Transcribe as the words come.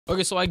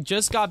Okay, so I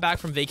just got back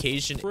from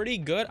vacation. Pretty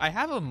good. I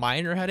have a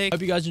minor headache.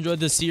 Hope you guys enjoyed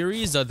this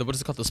series. What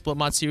is it called? The split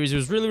mod series. It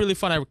was really, really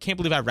fun. I can't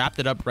believe I wrapped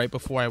it up right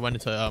before I went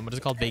into, what is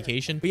it called?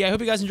 Vacation. But yeah, I hope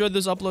you guys enjoyed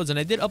those uploads. And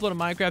I did upload a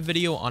Minecraft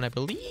video on,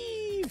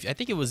 I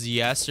think it was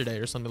yesterday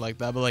or something like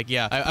that. But like,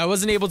 yeah, I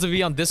wasn't able to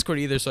be on Discord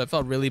either, so I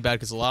felt really bad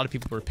because a lot of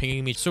people were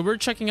pinging me. So we're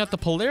checking out the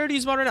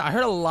Polarities mod right now. I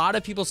heard a lot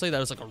of people say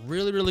that it's like a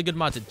really, really good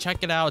mod to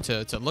check it out,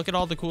 to look at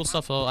all the cool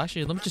stuff. So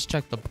actually, let me just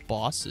check the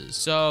bosses.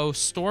 So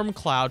Storm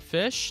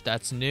Cloudfish,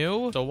 that's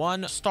new. So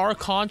one Star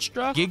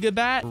Construct,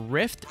 Gigabat,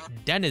 Rift,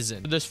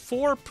 Denizen. There's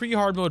 4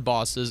 pre-hard mode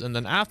bosses, and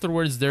then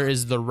afterwards there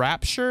is the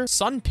Rapture,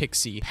 Sun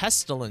Pixie,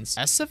 Pestilence,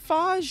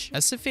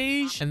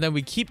 Esphage, and then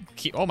we keep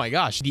oh my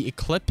gosh, the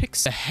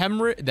Eclipse,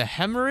 the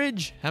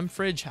Hemorrhage,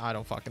 I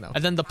don't fucking know.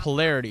 And then the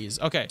Polarities.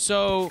 Okay,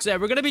 so yeah,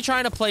 we're gonna be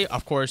trying to play,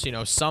 of course, you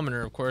know,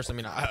 Summoner, of course. I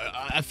mean,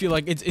 I feel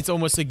like it's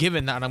almost a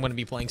given that I'm gonna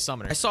be playing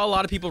Summoner. I saw a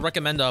lot of people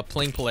recommend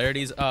playing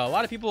Polarities. A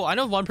lot of people, I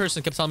know one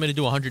person kept telling me to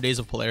do 100 days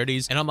of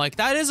Polarities, and I'm like,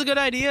 that is a good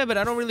idea, but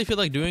I don't really feel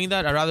like doing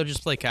that. I'd rather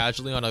just play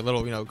casually on a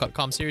little, you know,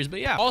 calm series.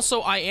 But yeah,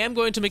 also I am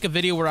going to make a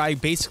video where I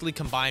basically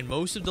combine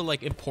most of the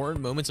like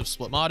important moments of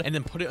split mod and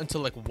then put it into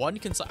like one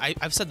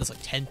I've said this like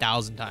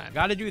 10,000 times.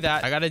 Gotta do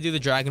that. I gotta do the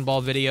Dragon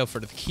Ball video for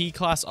the key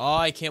class. Oh,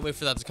 I can't wait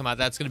for that to come out.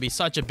 That's gonna be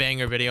such a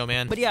banger video,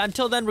 man. But yeah,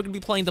 until then, we're gonna be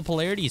playing the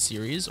Polarities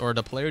series or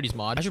the Polarities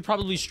mod. I should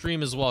probably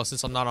stream as well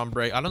since I'm not on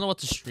break. I don't know what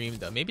to stream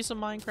though. Maybe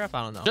some Minecraft.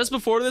 I don't know. Just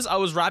before this, I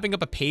was wrapping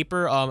up a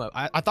paper.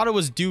 I thought it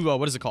was due.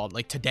 What is it called?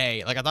 Like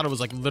today. Like I thought it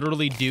was like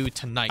literally due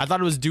tonight. I thought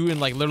it was due in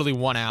like literally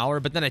 1 hour,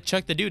 but then I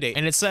checked the due date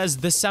and it says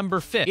December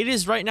 5th. It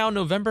is right now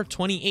November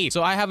 28th.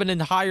 So I have an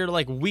entire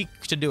like week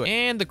to do it.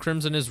 And the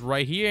Crimson is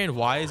right here. And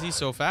why is he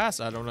so fast?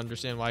 I don't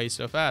understand why he's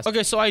so fast.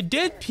 Okay, so I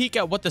did peek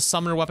at what the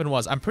summoner weapon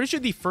was. I'm pretty sure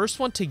the first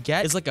one to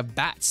get is like a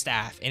bat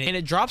staff, and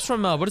it drops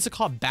from what is it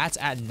called, bats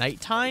at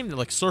nighttime. They're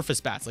like surface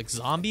bats, like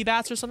zombie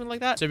bats or something like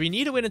that. So we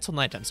need to wait until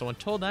nighttime. So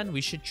until then,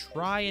 we should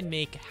try and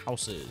make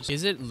houses.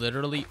 Is it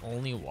literally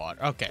only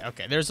water? Okay,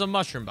 there's a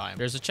mushroom biome.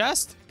 There's a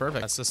chest.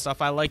 Perfect. That's the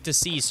stuff I like to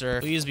see, sir.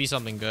 Please be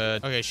something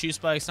good. Okay, shoe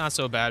spikes, not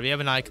so bad. We have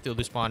an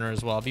Cthulhu spawner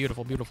as well.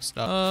 Beautiful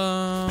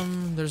stuff.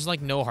 There's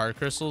like no heart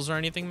crystals or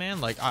anything,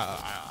 man. Like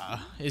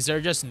is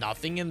there just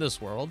nothing in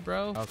this world,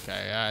 bro?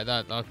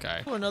 Okay,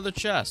 okay. Oh, another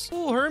chest.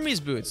 Oh, Hermes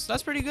boots.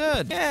 That's pretty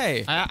good.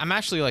 Yay. I'm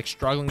actually like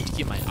struggling to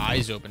keep my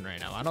eyes open right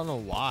now. I don't know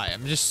why.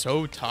 I'm just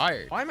so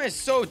tired. Why am I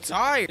so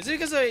tired? Is it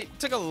because I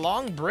took a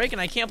long break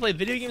and I can't play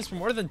video games for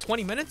more than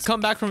 20 minutes?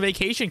 Come back from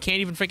vacation, can't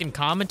even freaking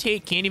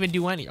commentate, can't even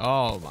do any.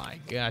 Oh my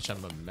gosh,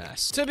 I'm a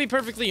mess. To be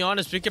perfectly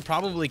honest, we could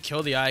probably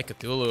kill the Eye of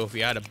Cthulhu if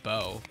we had a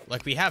bow.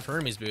 Like we have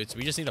Hermes boots.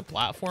 We just need a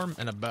platform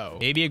and a bow.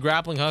 Maybe a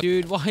grappling hook.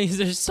 Dude, why is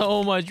there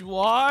so much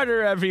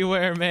water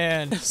everywhere,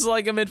 man? It's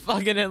like I'm in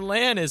fucking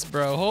Atlantis,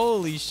 bro.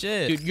 Holy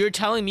shit. Dude, you're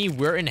telling me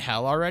we're in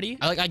hell already?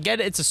 I get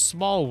it, it's a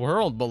small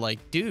world, but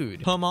like,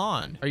 dude, come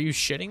on. Are you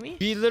shitting me?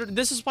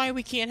 This is why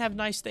we can't have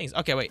nice things.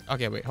 Okay, wait,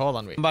 hold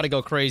on, wait. I'm about to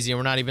go crazy and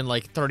we're not even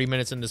like 30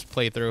 minutes in this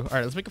playthrough. All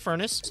right, let's make a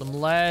furnace. Some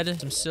lead,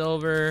 some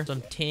silver,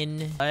 some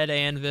tin, lead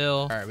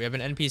anvil. All right, we have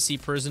an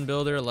NPC prison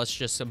builder. Let's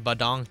just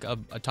badonk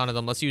a ton of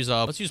them. Let's use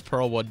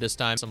pearl wood this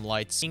time. Some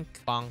lights. Sink,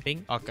 bong,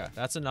 bing. Okay,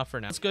 that's enough for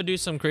now. Let's go do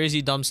some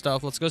crazy dumb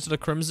stuff. Let's go to the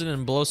Crimson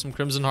and blow some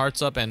Crimson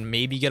hearts up and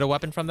maybe get a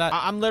weapon from that.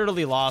 I'm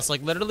literally lost.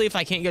 Like literally, if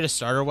I can't get a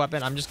starter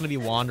weapon, I'm just gonna be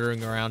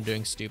wandering around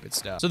doing stupid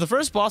stuff. So the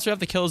first boss we have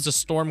to kill is the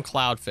Storm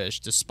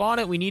Cloudfish. To spawn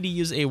it, we need to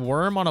use a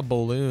worm on a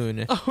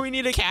balloon. Oh, we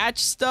need to catch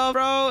stuff,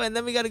 bro, and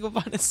then we gotta go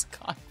find a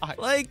sky.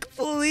 Like,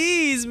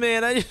 please,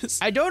 man.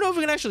 I don't know if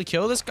we can actually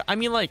kill this guy. I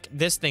mean, like,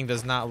 this thing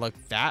does not look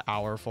that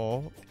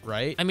powerful,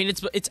 right? I mean,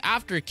 it's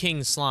after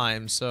King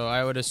Slime, so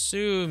I would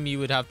assume you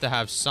would have to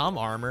have some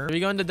armor. Are we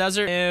going to the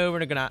desert? No,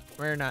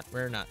 we're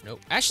not.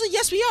 Nope. Actually,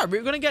 yes, we are.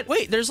 We're gonna get.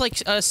 Wait, there's like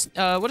what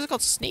is it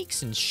called?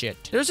 Snakes and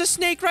shit. There's a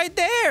snake right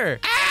there.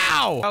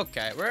 Ow!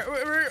 Okay,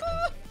 we're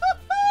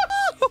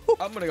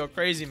I'm gonna go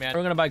crazy, man.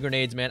 We're gonna buy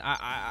grenades, man.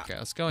 Okay,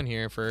 let's go in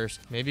here first.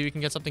 Maybe we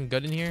can get something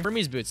good in here.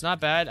 Hermes boots, not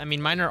bad. I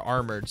mean, mine are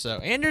armored, so.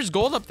 And there's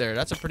gold up there.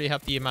 That's a pretty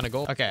hefty amount of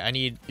gold. Okay, I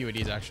need a few of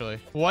these, actually.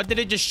 What did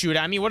it just shoot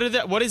at me? What is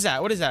that? What is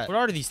that? What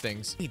are these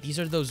things? Wait, these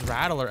are those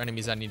rattler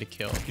enemies I need to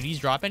kill. Do these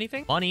drop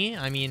anything? Money?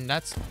 I mean,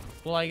 that's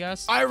cool, I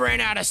guess. I ran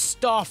out of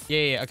stuff.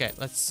 Yeah. Okay,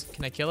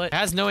 can I kill it? It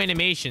has no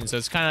animation, so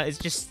it's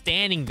just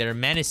standing there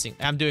menacing.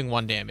 I'm doing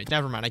 1 damage.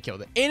 Never mind, I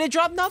killed it. And it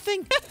dropped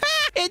nothing.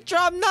 It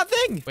dropped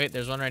nothing. Wait,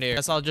 there's one right here.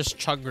 Guess I'll just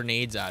chug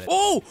grenades at it.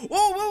 Oh,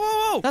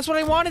 whoa. That's what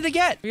I wanted to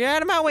get. Get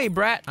out of my way,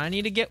 brat. I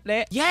need to get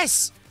that.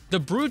 Yes. The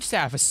brood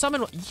staff is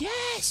summoned.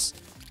 Yes.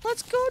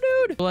 Let's go,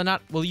 dude.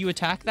 Will you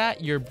attack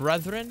that? Your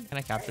brethren? Can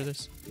I capture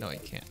this? No, you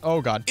can't.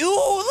 Oh, God. Ew,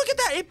 look at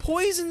that. It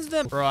poisons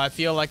them. Bro, I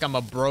feel like I'm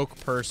a broke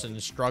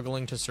person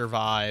struggling to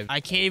survive.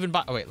 I can't even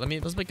buy. Oh, wait,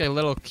 let's make a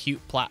little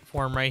cute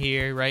platform right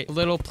here, right? A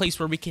little place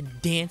where we can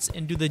dance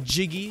and do the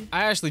jiggy.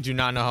 I actually do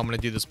not know how I'm going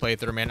to do this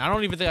playthrough, man. I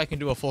don't even think I can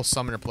do a full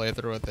summoner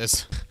playthrough with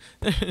this.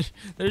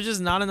 There's just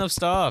not enough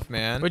stuff,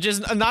 man. Which is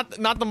not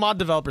the mod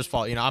developer's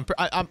fault, you know.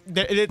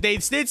 They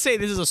did say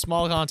this is a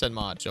small content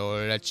mod. So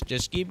let's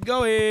just keep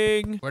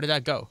going. Where did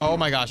that go? Oh,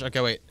 my gosh. Okay,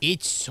 wait.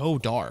 It's so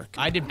dark.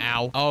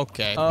 Ow.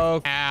 Okay.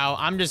 Oh, ow.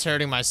 I'm just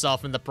hurting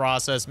myself in the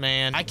process,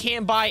 man. I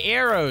can't buy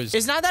arrows.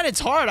 It's not that it's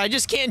hard. I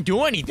just can't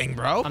do anything,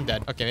 bro. I'm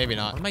dead. Okay, maybe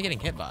not. What am I getting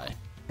hit by?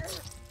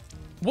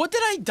 What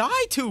did I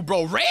die to,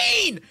 bro?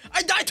 Rain!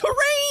 I died to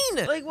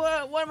rain! Like,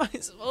 what am I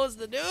supposed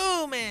to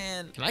do,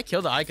 man? Can I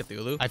kill the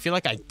Cthulhu? I feel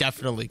like I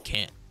definitely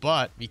can't,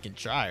 but we can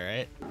try,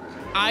 right?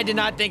 I did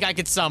not think I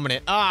could summon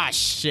it. Ah,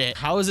 shit.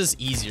 How is this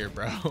easier,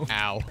 bro?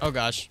 Ow. Oh,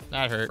 gosh.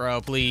 That hurt.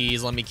 Bro,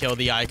 please let me kill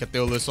the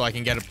Cthulhu so I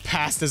can get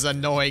past this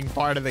annoying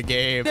part of the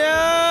game.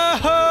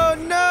 No!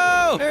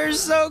 No! We're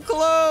so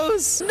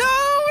close! No!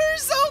 We're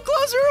so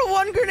close! We're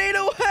one grenade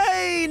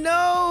away!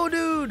 No,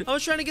 dude! I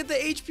was trying to get the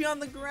HP on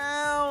the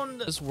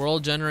ground. This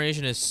world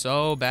generation is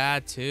so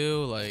bad,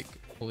 too. Like...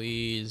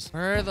 Please.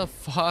 Where the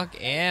fuck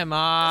am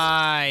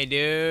I,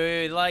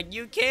 dude? Like,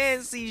 you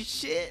can't see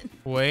shit.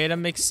 Wait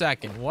a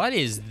second. What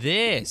is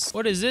this?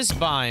 What is this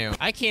biome?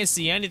 I can't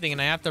see anything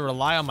and I have to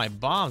rely on my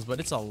bombs, but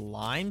it's a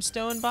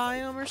limestone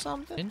biome or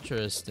something?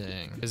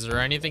 Interesting. Is there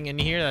anything in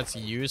here that's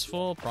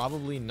useful?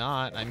 Probably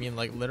not. I mean,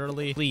 like,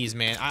 literally. Please,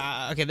 man.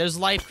 Okay, there's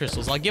life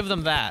crystals. I'll give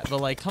them that. But,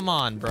 like, come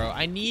on, bro.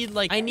 I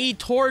need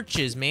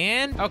torches,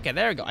 man. Okay,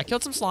 there we go. I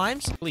killed some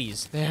slimes.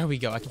 Please. There we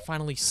go. I can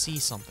finally see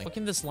something. What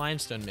can this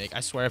limestone make?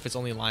 I swear if it's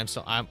only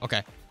limestone,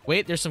 okay.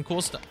 Wait, there's some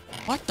cool stuff.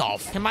 What the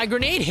can my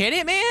grenade hit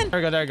it, man? There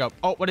we go, there we go.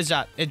 Oh, what is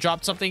that? It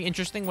dropped something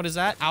interesting. What is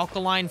that?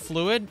 Alkaline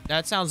fluid.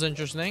 That sounds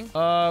interesting.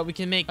 We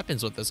can make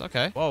weapons with this.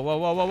 Okay. Whoa, whoa,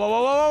 whoa, whoa, whoa,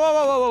 whoa, whoa, whoa,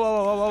 whoa, whoa, whoa,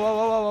 whoa,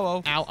 whoa, whoa, whoa,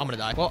 whoa. Ow, I'm gonna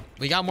die. Well,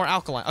 we got more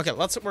alkaline. Okay,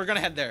 we're gonna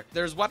head there.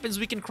 There's weapons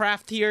we can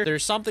craft here.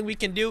 There's something we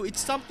can do.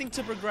 It's something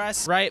to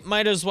progress, right?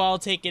 Might as well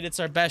take it. It's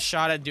our best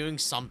shot at doing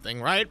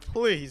something, right?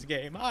 Please,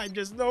 game. I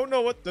just don't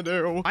know what to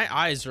do. My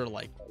eyes are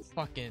like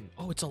fucking...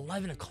 Oh, it's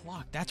 11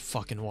 o'clock. That's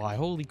fucking why.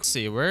 Holy... Let's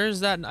see, where's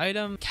that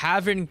item?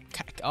 Cavern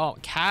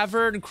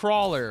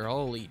crawler.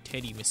 Holy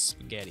titty miss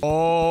spaghetti.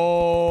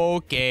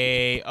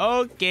 Okay.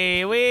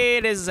 Okay,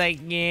 wait a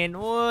second.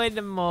 Wait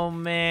a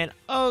moment.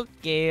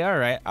 Okay, all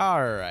right.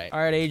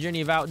 Adrian,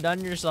 you've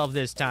outdone yourself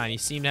this time. You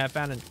seem to have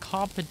found a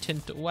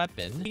competent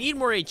weapon. We need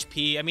more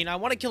HP. I mean, I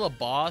want to kill a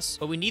boss,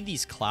 but we need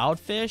these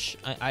cloudfish.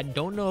 I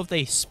don't know if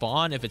they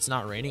spawn if it's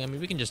not raining. I mean,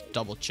 we can just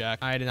double check.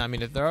 I did not mean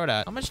to throw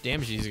that. How much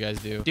damage do these guys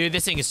do? Dude,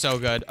 this thing is so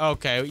good.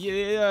 Okay.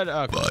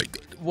 Yeah. Okay.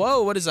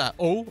 Whoa, what is that?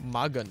 Oh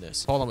my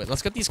goodness. Hold on, wait.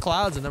 Let's get these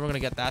clouds and then we're gonna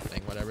get that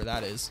thing, whatever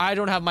that is. I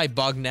don't have my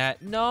bug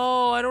net.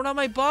 No, I don't have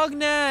my bug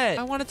net.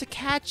 I wanted to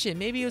catch it.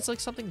 Maybe it's like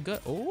something good.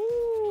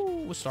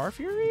 Oh, Star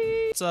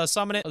Fury. Let's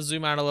summon it. Let's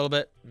zoom out a little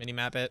bit.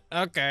 Mini-map it.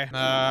 Okay.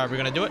 Are we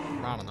gonna do it?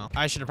 I don't know.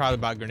 I should have probably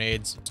bought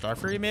grenades. Star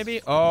Fury,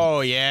 maybe?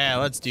 Oh, yeah.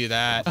 Let's do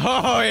that.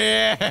 Oh,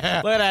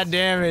 yeah. Look at that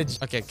damage.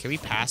 Okay, can we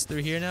pass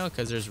through here now?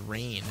 Because there's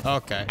rain.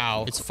 Okay.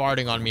 Ow. It's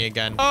farting on me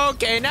again.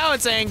 Okay, now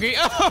it's angry.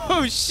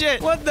 Oh,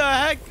 shit. What the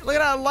heck? Look at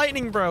that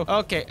lightning, bro.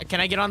 Okay, can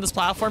I get on this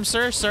platform,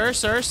 sir? Sir?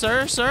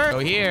 Go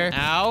here.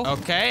 Ow.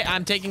 Okay,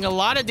 I'm taking a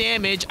lot of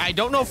damage. I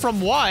don't know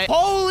from what.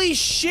 Holy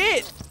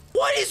shit.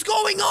 What is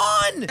going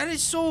on? That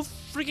is so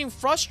freaking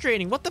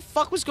frustrating. What the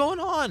fuck was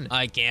going on?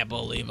 I can't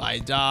believe I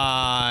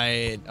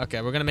died.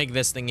 Okay, we're gonna make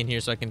this thing in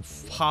here so I can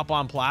hop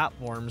on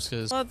platforms,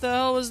 because what the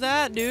hell was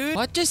that, dude?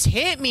 What just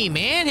hit me,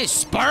 man? His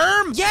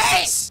sperm?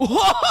 Yes!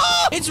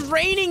 Whoa! It's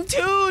raining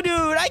too,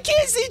 dude. I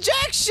can't see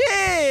jack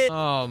shit.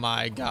 Oh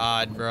my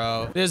god,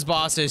 bro. This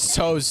boss is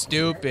so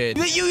stupid.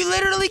 You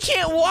literally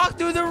can't walk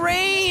through the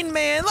rain,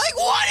 man. Like,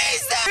 what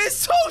is that? It's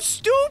so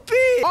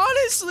stupid.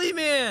 Honestly,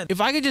 man.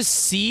 If I could just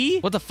see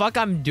what the fuck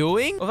I'm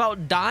doing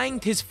without dying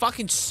to his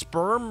fucking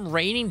sperm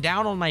raining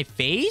down on my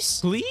face,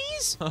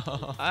 please.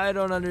 I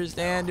don't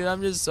understand, dude.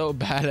 I'm just so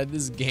bad at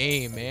this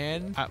game,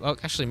 man. Well,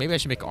 actually, maybe I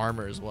should make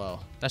armor as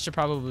well. That's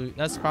probably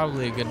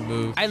a good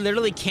move. I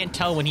literally can't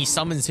tell when he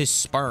summons his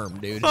sperm,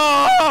 dude.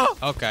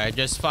 Okay,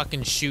 just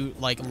fucking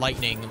shoot like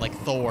lightning, like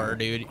Thor,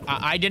 dude.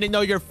 I didn't know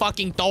you're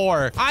fucking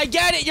Thor. I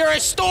get it. You're a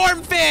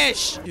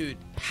stormfish, dude.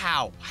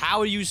 How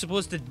are you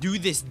supposed to do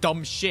this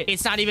dumb shit?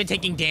 It's not even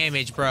taking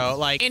damage, bro.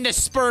 Like, and the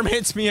sperm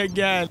hits me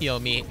again. Heal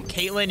me.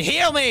 Caitlin,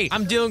 heal me.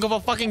 I'm dealing with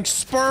a fucking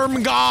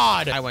sperm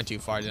god. I went too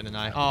far, didn't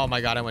I? Oh my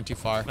god, I went too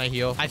far. Can I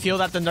heal? I feel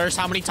that the nurse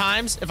how many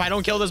times? If I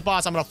don't kill this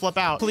boss, I'm gonna flip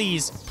out.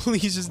 Please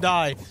just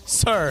die.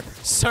 Sir,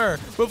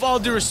 with all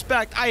due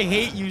respect, I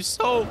hate you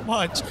so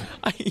much.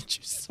 I hate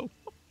you so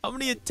much. How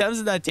many attempts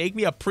did that take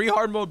me? A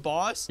pre-hard mode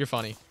boss? You're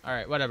funny. All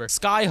right, whatever.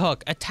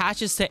 Skyhook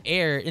attaches to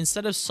air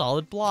instead of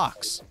solid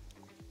blocks.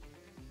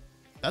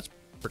 That's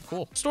pretty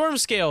cool. Storm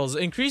Scales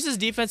increases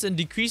defense and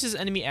decreases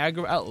enemy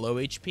aggro at low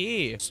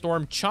HP.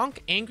 Storm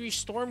Chunk, Angry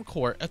Storm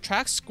Court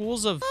attracts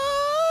schools of...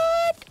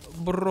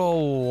 What? Bro,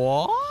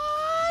 what?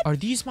 Are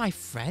these my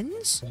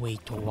friends?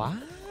 Wait, what?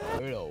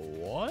 Wait,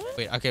 what?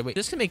 Wait, okay, wait.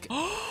 This can make...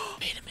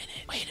 Wait a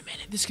minute. Wait a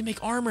minute. This can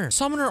make armor.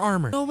 Summoner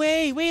armor. No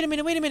way. Wait a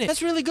minute. Wait a minute.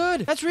 That's really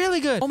good. That's really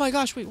good. Oh my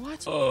gosh. Wait,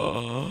 what?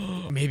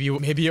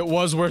 Maybe it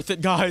was worth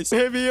it, guys.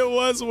 Maybe it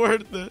was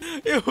worth it.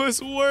 It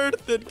was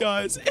worth it,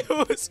 guys. It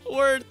was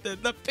worth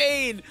it. The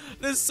pain,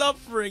 the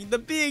suffering, the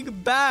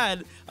being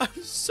bad.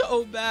 I'm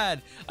so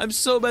bad. I'm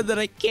so bad that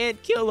I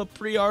can't kill a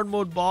pre-hard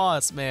mode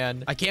boss,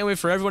 man. I can't wait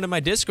for everyone in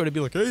my Discord to be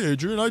like, hey,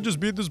 Adrian, I just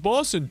beat this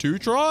boss in 2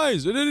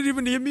 tries. It didn't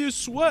even give me a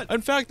sweat.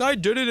 In fact, I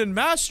did it in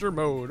master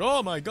mode.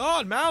 Oh my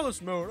god,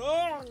 malice mode.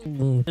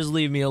 Oh. Just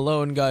leave me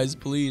alone, guys,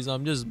 please.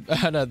 I'm just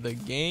bad at the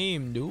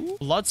game, dude.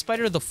 Blood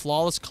Spider, the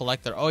Flawless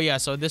Collector. Oh yeah,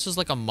 so this is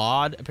like a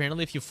mod.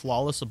 Apparently, if you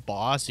flawless a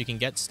boss, you can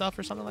get stuff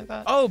or something like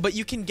that. Oh, but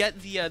you can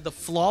get the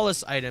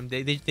flawless item.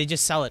 They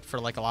just sell it for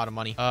like a lot of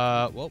money.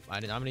 Whoa,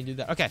 I'm gonna do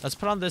that. Okay, let's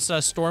put on this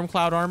Storm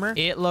Cloud armor.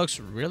 It looks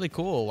really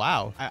cool.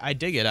 Wow, I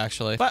dig it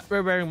actually. But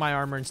we're wearing my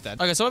armor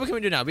instead. Okay, so what can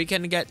we do now? We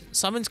can get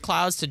summons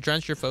clouds to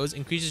drench your foes,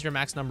 increases your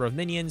max number of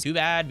minions. Too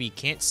bad we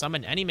can't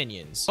summon any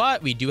minions,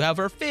 but we do have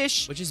our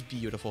fish, which is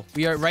beautiful.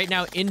 We are right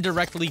now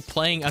indirectly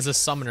playing as a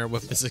summoner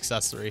with this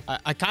accessory.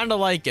 I kind of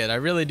like it. I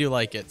really do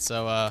like it.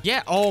 So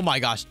yeah. Oh my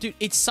gosh, dude,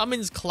 it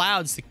summons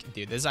clouds to,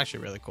 dude, this is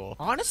actually really cool.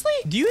 Honestly,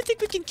 do you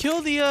think we can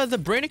kill the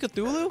brain of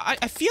Cthulhu?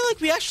 I feel like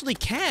we actually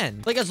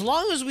can. Like, as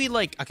long as we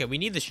like, okay, we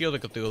need the shield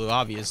of Cthulhu,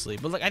 obviously,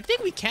 but like, I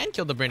think we can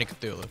kill the brain of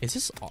Cthulhu. Is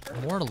this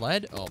more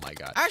lead? Oh my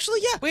god. Actually,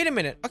 yeah. Wait a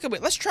minute. Okay,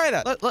 wait. Let's try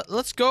that.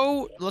 Let's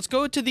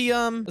go to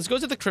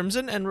the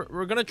Crimson, and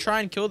we're gonna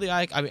try and kill the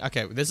eye. I mean,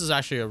 okay, this is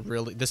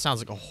actually this sounds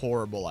like a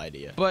horrible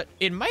idea, but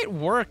it might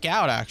work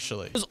out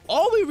actually. Because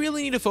all we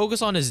really need to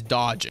focus on is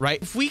dodging,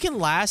 right? If we can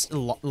last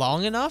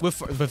long enough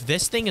with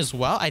this thing as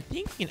well, I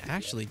think we can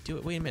actually do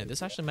it. Wait a minute.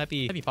 This actually might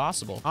be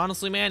possible.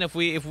 Honestly, man, if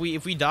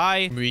we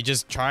die, we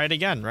just try it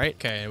again, right?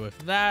 Okay, with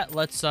that,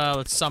 let's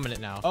summon it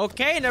now.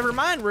 Okay, never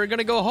mind. We're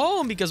gonna go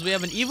home because we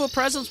have an evil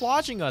presence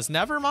watching us.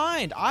 Never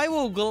mind. I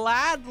will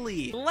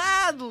gladly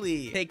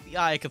take the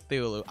Eye of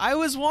Cthulhu.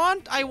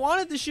 I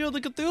wanted the Shield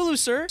of Cthulhu,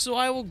 sir, so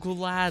I will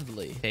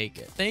gladly take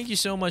it. Thank you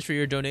so much for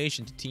your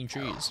donation to Team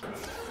Trees.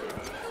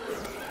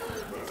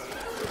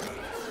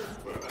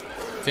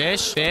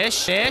 Fish.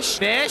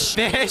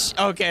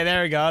 Okay,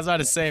 there we go. I was about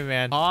to say,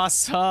 man.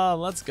 Awesome.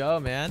 Let's go,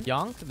 man.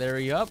 Yonk. There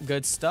we go.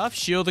 Good stuff.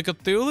 Shield of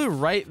Cthulhu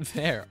right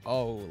there.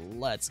 Oh,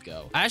 let's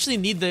go. I actually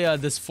need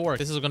this fork.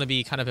 This is going to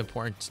be kind of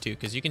important, too,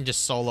 because you can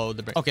just solo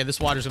the... Okay, this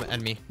water's going to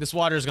end me. This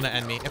water is going to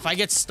end me. If I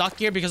get stuck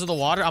here because of the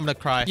water, I'm going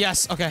to cry.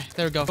 Yes. Okay,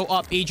 there we go. Go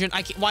up, Adrian.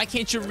 Why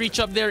can't you reach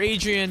up there,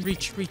 Adrian?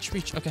 Reach.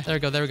 Okay,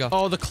 there we go.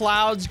 Oh, the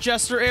clouds,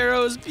 Jester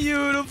arrows.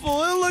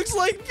 Beautiful. It looks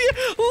like...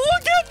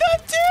 Look at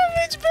that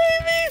damage,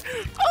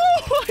 baby.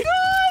 Oh my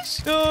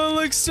gosh! Oh, it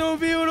looks so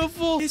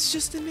beautiful. It's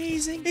just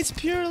amazing. It's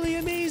purely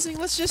amazing.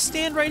 Let's just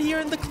stand right here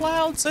in the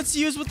clouds. Let's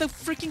use what the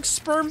freaking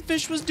sperm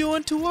fish was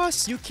doing to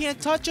us. You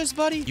can't touch us,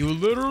 buddy. You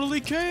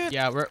literally can't.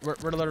 Yeah, we're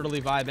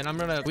literally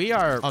vibing. We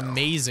are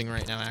amazing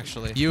right now,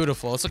 actually.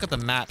 Beautiful. Let's look at the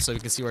map so we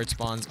can see where it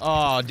spawns.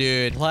 Oh,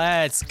 dude.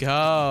 Let's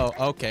go.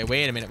 Okay,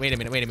 wait a minute.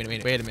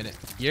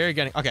 You're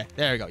getting... Okay,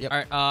 there we go. Yep. All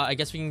right, I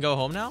guess we can go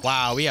home now.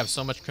 Wow, we have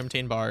so much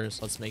Crimtane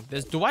bars. Let's make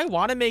this. Do I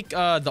want to make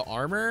the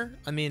armor?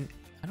 I mean...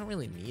 I don't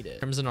really need it.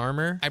 Crimson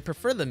armor. I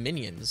prefer the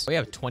minions. We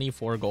have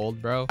 24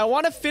 gold, bro. I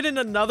want to fit in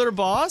another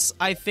boss.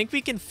 I think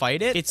we can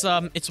fight it. It's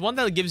one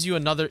that gives you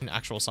an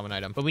actual summon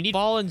item. But we need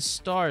fallen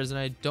stars, and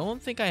I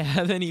don't think I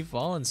have any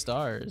fallen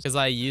stars because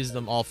I used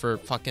them all for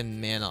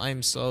fucking mana.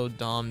 I'm so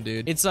dumb,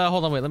 dude. It's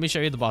hold on, wait. Let me show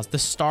you the boss. The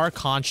Star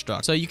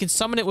Construct. So you can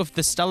summon it with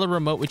the Stellar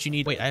Remote, which you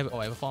need. Wait, I have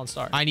a fallen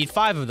star. I need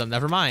 5 of them.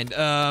 Never mind.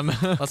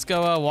 Let's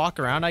go walk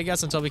around, I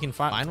guess, until we can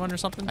find one or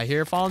something. I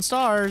hear fallen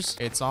stars.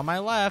 It's on my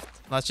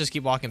left. Let's just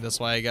keep walking this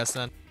way, I guess,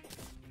 then.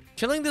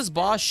 Killing this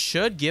boss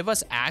should give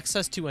us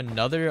access to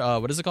another,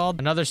 what is it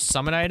called? Another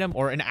summon item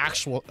or an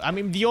actual... I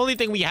mean, the only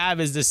thing we have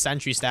is this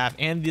sentry staff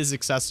and these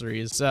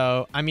accessories.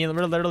 So, I mean,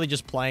 we're literally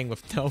just playing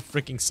with no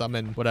freaking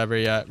summon whatever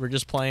yet. We're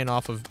just playing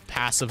off of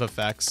passive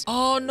effects.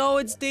 Oh, no,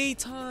 it's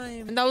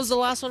daytime. And that was the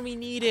last one we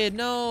needed.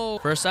 No.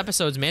 First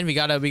episodes, man. We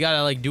gotta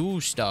like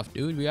do stuff,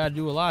 dude. We gotta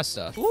do a lot of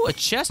stuff. Ooh, a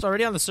chest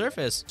already on the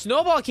surface.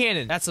 Snowball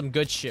cannon. That's some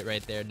good shit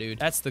right there, dude.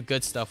 That's the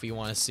good stuff we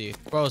want to see.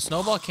 Bro,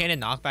 snowball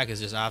cannon knockback is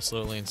just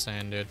absolutely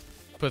insane, dude.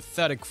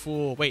 Pathetic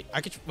fool. Wait, I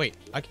could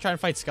try and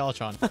fight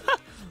Skeletron.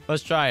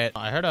 Let's try it.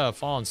 I heard a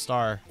fallen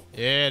star.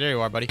 Yeah, there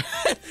you are, buddy.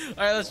 All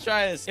right, let's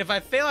try this. If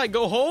I fail, I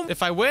go home.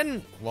 If I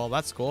win, well,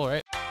 that's cool,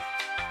 right?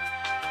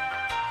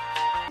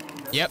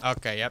 Yep.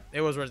 Okay. Yep. It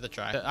was worth a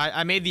try.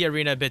 I made the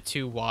arena a bit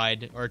too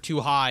wide or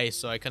too high,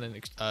 so I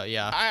couldn't.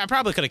 Yeah. I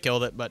probably could have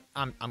killed it, but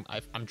I'm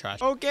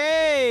trash.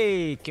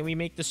 Okay. Can we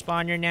make the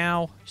spawner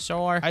now?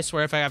 Sure. I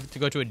swear, if I have to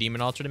go to a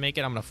demon altar to make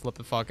it, I'm gonna flip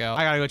the fuck out.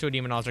 I gotta go to a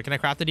demon altar. Can I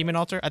craft a demon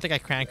altar? I think I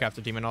can craft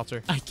a demon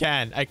altar. I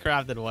can. I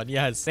crafted one.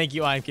 Yes. Thank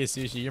you, IMK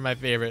Sushi. You're my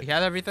favorite. We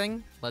have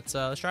everything. Let's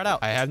try it out.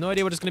 I have no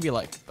idea what it's gonna be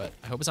like, but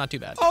I hope it's not too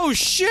bad. Oh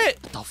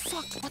shit! What the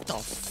fuck? What the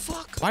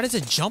fuck? Why does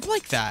it jump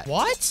like that?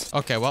 What?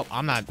 Okay, well,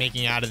 I'm not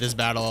making it out of this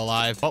battle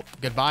alive. Oh,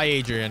 goodbye,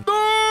 Adrian.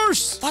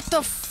 Burst! What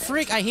the fuck?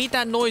 frick? I hate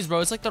that noise,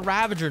 bro. It's like the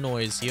Ravager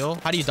noise. Heal.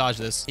 How do you dodge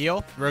this?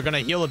 Heal. We're gonna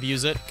heal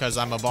abuse it because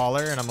I'm a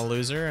baller and I'm a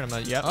loser and I'm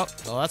a, yep. Oh,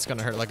 well, that's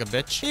gonna hurt like a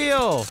bitch.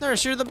 Heal.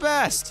 Nurse, you're the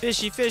best.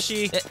 Fishy,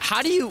 fishy.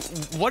 How do you,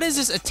 what is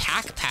this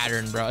attack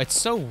pattern, bro? It's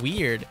so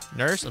weird.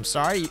 Nurse, I'm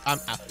sorry.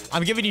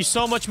 I'm giving you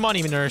so much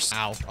money, nurse.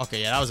 Ow.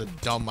 Okay, yeah, that was a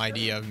dumb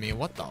idea of me.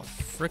 What the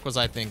frick was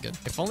I thinking?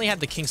 If only I had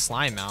the King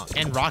Slime out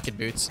and rocket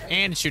boots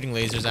and shooting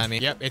lasers at me.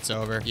 Yep, it's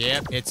over.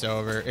 Yep, it's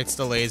over. It's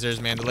the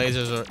lasers, man. The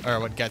lasers are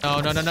what gets.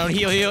 Oh, no, no, no.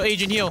 Heal, heal.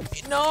 Agent, heal.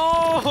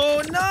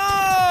 No, no.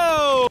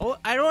 Oh,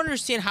 I don't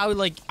understand how,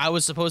 like, I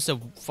was supposed to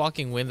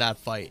fucking win that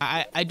fight.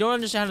 I don't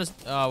understand how to...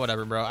 Oh,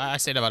 whatever, bro. I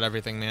say that about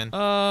everything, man.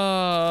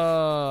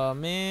 Oh,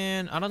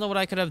 man. I don't know what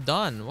I could have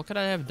done. What could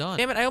I have done?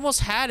 Damn it, I almost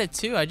had it,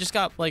 too. I just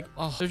got, like...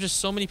 Oh, there's just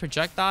so many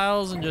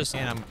projectiles and just...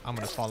 Man, I'm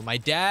gonna follow my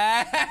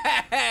dad.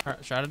 All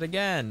right, try it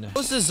again.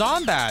 What's the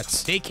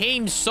Zombats? They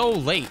came so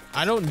late.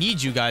 I don't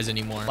need you guys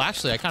anymore. Well,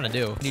 actually, I kind of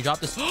do. Can you drop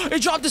this?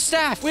 It dropped the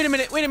staff. Wait a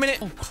minute. Wait a minute.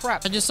 Oh,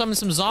 crap. I just summoned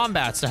some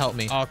Zombats to help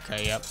me.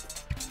 Okay, yep.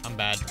 I'm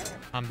bad.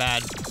 I'm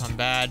bad. I'm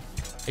bad.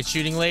 It's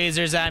shooting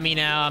lasers at me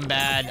now. I'm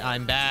bad.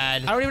 I'm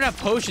bad. I don't even have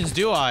potions,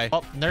 do I?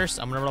 Oh, nurse,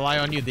 I'm gonna rely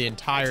on you the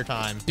entire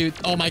time. Dude,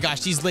 oh my gosh,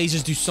 these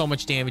lasers do so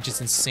much damage.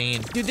 It's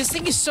insane. Dude, this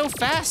thing is so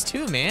fast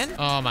too, man.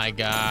 Oh my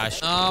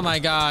gosh. Oh my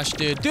gosh,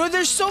 dude. Dude,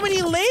 there's so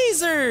many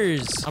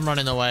lasers. I'm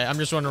running away. I'm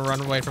just gonna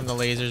run away from the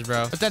lasers,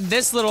 bro. But then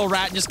this little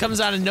rat just comes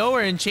out of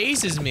nowhere and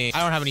chases me.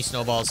 I don't have any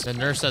snowballs. The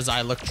nurse says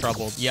I look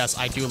troubled. Yes,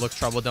 I do look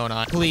troubled, don't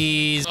I?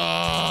 Please.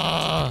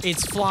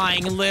 It's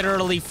flying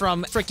literally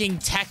from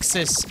freaking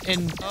Texas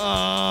and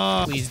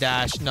please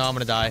dash. No, I'm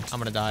gonna die. I'm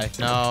gonna die.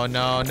 No,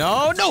 no,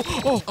 no, no.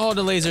 Oh,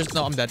 the lasers.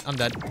 No, I'm dead. I'm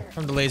dead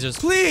from the lasers.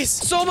 Please.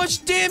 So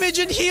much damage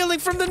and healing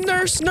from the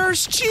nurse.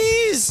 Nurse,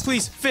 jeez.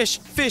 Please, fish,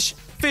 fish.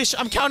 Fish,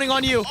 I'm counting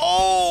on you.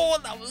 Oh,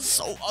 that was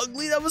so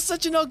ugly. That was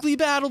such an ugly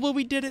battle, but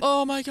we did it.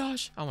 Oh my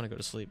gosh. I want to go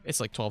to sleep.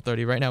 It's like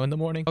 12:30 right now in the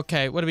morning.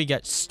 Okay, what do we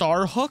get?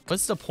 Star hook?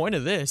 What's the point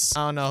of this?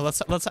 I don't know.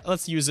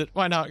 Let's use it.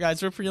 Why not,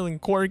 guys? We're feeling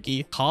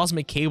quirky.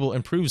 Cosmic cable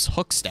improves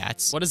hook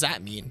stats. What does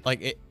that mean?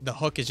 Like the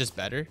hook is just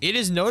better? It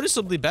is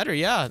noticeably better.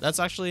 Yeah, that's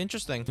actually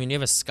interesting. I mean, you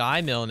have a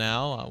sky mill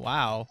now.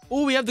 Wow.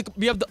 Oh, we have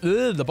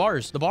the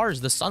bars. The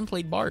bars. The sun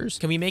plate bars.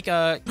 Can we make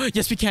a?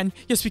 Yes, we can.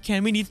 Yes, we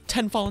can. We need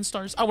 10 fallen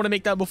stars. I want to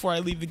make that before I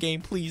leave the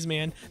game. Please,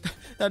 man.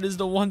 That is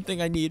the one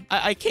thing I need.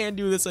 I can't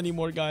do this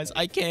anymore, guys.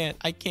 I can't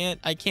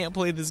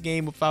play this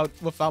game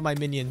without my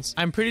minions.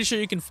 I'm pretty sure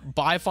you can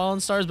buy fallen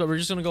stars, but we're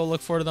just gonna go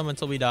look for them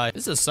until we die.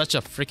 This is such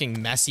a freaking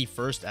messy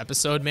first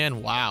episode,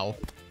 man. Wow.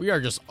 We are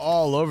just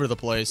all over the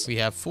place. We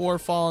have 4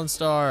 fallen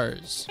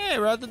stars. Hey,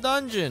 we're at the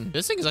dungeon.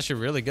 This thing is actually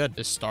really good.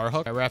 This star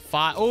hook. Right, we're at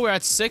 5. Oh, we're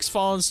at 6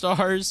 fallen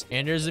stars.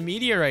 And there's a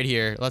meteor right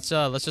here. Let's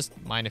just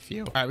mine a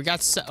few. All right, we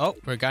got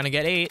we're gonna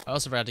get 8. I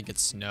also forgot to get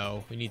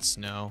snow. We need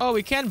snow. Oh,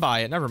 we can buy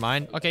it. Never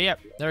mind. Okay,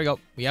 yep. There we go.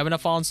 We have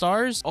enough fallen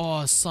stars.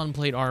 Oh, sun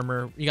plate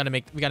armor. We gotta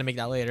make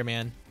that later,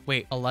 man.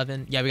 Wait,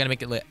 11. Yeah, we gotta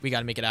make it. We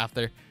gotta make it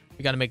after.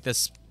 We gotta make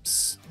this.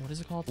 What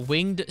is it called?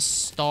 Winged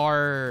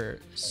star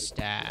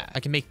staff. I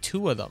can make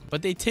 2 of them,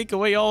 but they take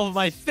away all of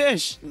my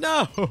fish.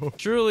 No.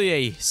 Truly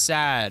a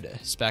sad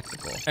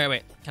spectacle. All right,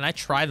 wait. Can I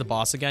try the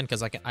boss again?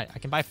 Because I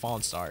can buy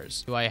fallen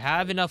stars. Do I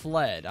have enough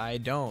lead? I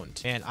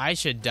don't. And I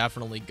should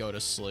definitely go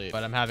to sleep,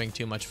 but I'm having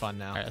too much fun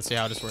now. All right, let's see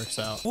how this works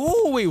out.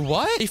 Oh, wait,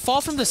 what? They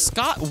fall from the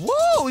sky.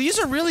 Whoa, these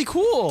are really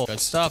cool. Good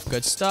stuff.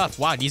 Good stuff.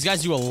 Wow, these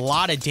guys do a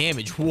lot of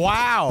damage.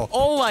 Wow.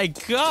 Oh my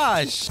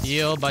gosh.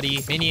 Heal,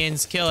 buddy.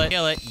 Minions, kill it.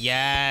 Kill it.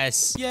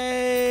 Yes.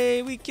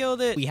 Yay, we killed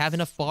it. We have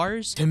enough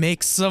bars to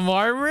make some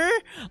armor.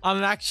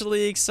 I'm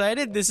actually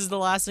excited. This is the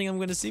last thing I'm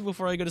going to see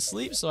before I go to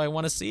sleep, so I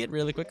want to see it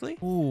really quickly.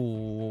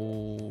 Ooh.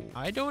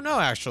 I don't know,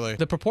 actually.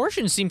 The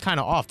proportions seem kind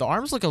of off. The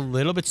arms look a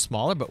little bit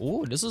smaller, but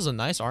ooh, this is a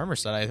nice armor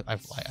set.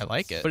 I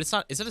like it. But it's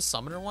not, is it a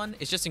summoner one?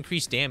 It's just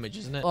increased damage,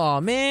 isn't it?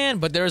 Oh, man,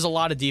 but there's a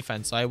lot of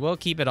defense, so I will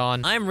keep it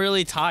on. I'm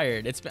really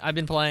tired. I've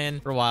been playing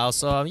for a while,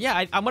 so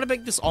yeah, I'm gonna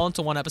make this all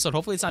into one episode.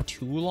 Hopefully it's not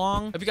too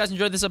long. If you guys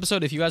enjoyed this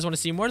episode, if you guys want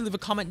to see more, leave a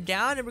comment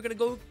down, and we're gonna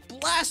go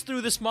blast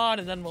through this mod,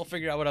 and then we'll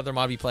figure out what other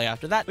mod we play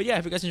after that. But yeah,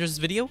 if you guys enjoyed this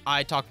video,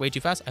 I talk way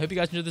too fast. I hope you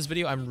guys enjoyed this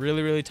video. I'm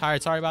really, really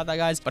tired. Sorry about that,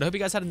 guys, but I hope you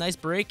guys had a nice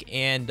break.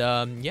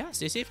 And yeah,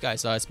 stay safe,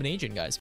 guys. It's been Adrian, guys.